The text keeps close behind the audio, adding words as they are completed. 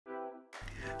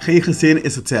Geen gezin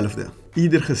is hetzelfde.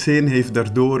 Ieder gezin heeft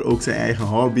daardoor ook zijn eigen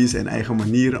hobby's en eigen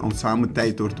manieren om samen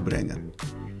tijd door te brengen.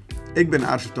 Ik ben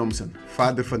Archell Thompson,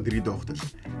 vader van 3 dochters.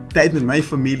 Tijd met mijn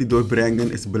familie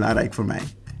doorbrengen is belangrijk voor mij.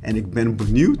 En ik ben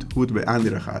benieuwd hoe het bij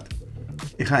anderen gaat.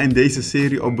 Ik ga in deze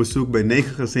serie op bezoek bij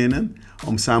 9 gezinnen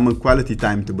om samen quality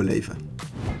time te beleven.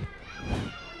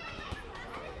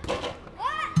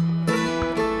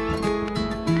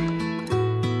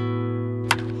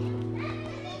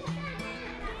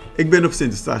 Ik ben op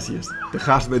Eustatius, de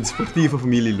gast bij de sportieve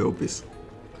familie Lopes.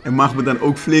 En mag me dan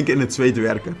ook flink in het zweet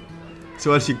werken.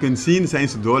 Zoals je kunt zien zijn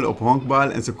ze dol op honkbal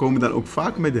en ze komen dan ook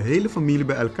vaak met de hele familie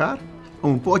bij elkaar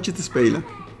om een potje te spelen.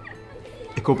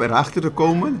 Ik hoop erachter te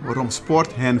komen waarom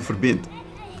sport hen verbindt.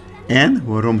 En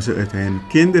waarom ze het hun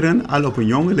kinderen al op een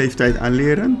jonge leeftijd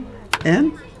aanleren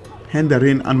en hen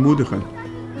daarin aanmoedigen.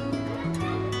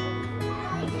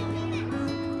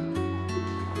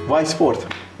 Why sport?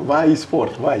 Why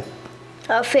sport? Why?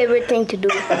 Our favorite thing to do.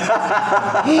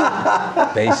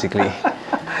 Basically.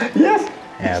 Yes.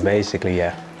 Yeah, basically,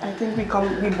 yeah. I think we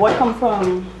both come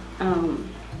from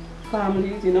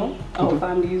families, you know. Our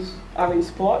families are in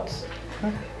sports.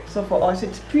 So for us,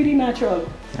 it's pretty natural.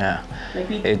 Yeah. Like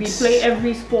we play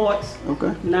every sport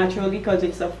naturally because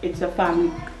it's a family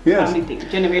thing,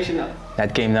 generational.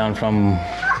 That came down from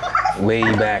way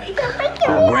back,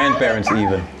 our grandparents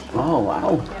even. Oh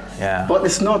wow. Yeah. But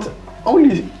it's not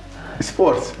only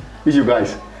sports with you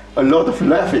guys. A lot of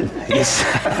laughing. Yes.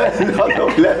 A lot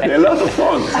of laughing, a lot of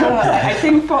fun. I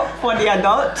think for the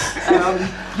adults,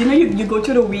 you know, you go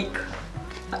through the week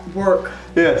at work.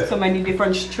 Yes. So many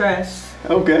different stress.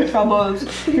 Okay. Troubles.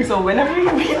 So whenever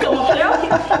we come up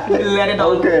here, we let it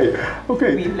all go.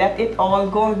 Okay. We let it all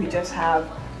go. We just have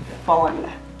fun.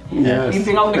 Yes. We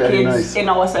bring out the kids in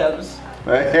ourselves.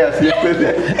 Yes,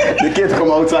 the kids come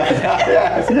outside.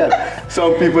 Yes.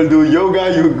 Some people do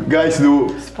yoga, you guys do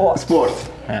sport.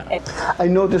 Yeah. I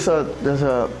notice there's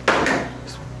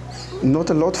not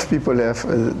a lot of people have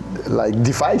like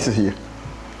devices here.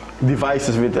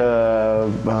 Devices with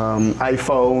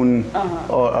iPhone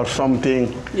or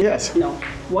something. Yes. No.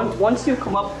 Once you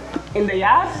come up in the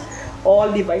yard,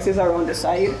 all devices are on the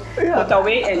side, put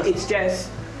away, and it's just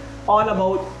all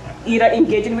about either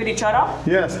engaging with each other,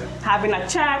 having a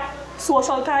chat,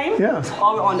 social time,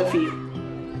 or we're on the field.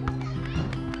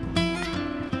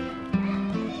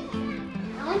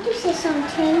 I want to say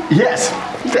something. Yes,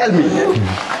 tell me.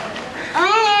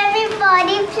 When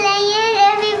everybody playing,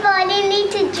 everybody need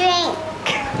to drink.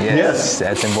 Yes,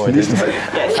 that's important.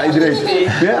 Hydrate.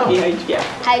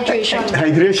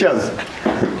 Hydration.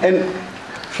 And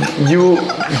you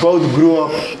both grew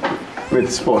up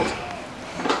with sport.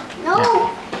 No.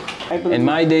 In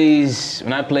my days,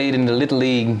 when I played in the Little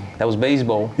League, that was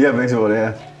baseball. Yeah, baseball,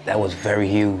 yeah. That was very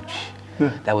huge.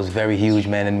 That was very huge,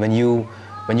 man. And when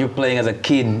you're playing as a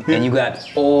kid and you got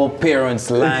all parents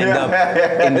lined up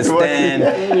in the stand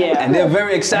and they're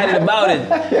very excited about it,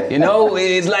 you know,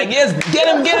 it's like, yes, get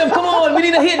him, come on, we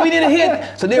need a hit.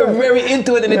 So they're very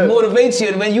into it and it motivates you.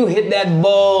 And when you hit that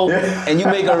ball and you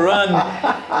make a run,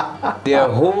 their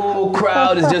whole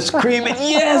crowd is just screaming,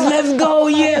 yes, let's go,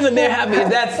 yes, and they're happy.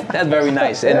 That's very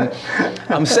nice. And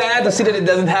I'm sad to see that it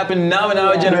doesn't happen now in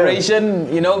our generation,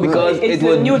 you know, because it's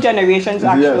the new generations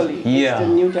actually. Yeah. It's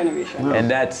the new generation. And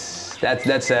that's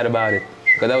sad about it,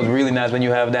 because that was really nice when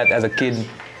you have that as a kid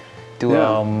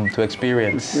to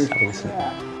experience.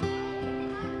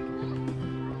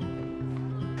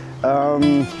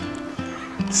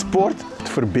 Sport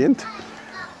verbindt.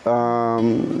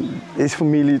 Deze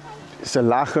familie, ze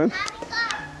lachen.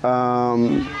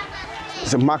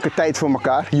 Ze maken tijd voor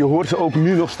elkaar. Je hoort ze ook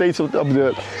nu nog steeds op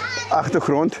de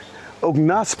achtergrond. Ook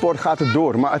na sport gaat het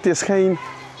door, maar het is geen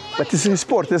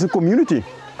sport, het is een community.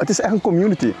 Het is echt een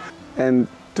community. En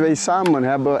 2 samen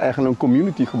hebben eigenlijk een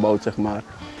community gebouwd, zeg maar,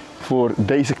 voor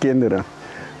deze kinderen.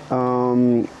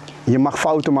 Je mag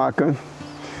fouten maken,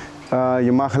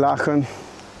 je mag lachen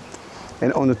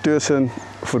en ondertussen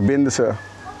verbinden ze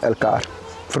elkaar.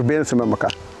 Verbinden ze met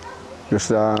elkaar. Dus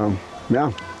ja,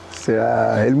 het is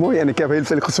heel mooi en ik heb heel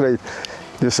veel gezweet.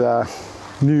 Dus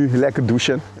nu lekker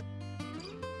douchen.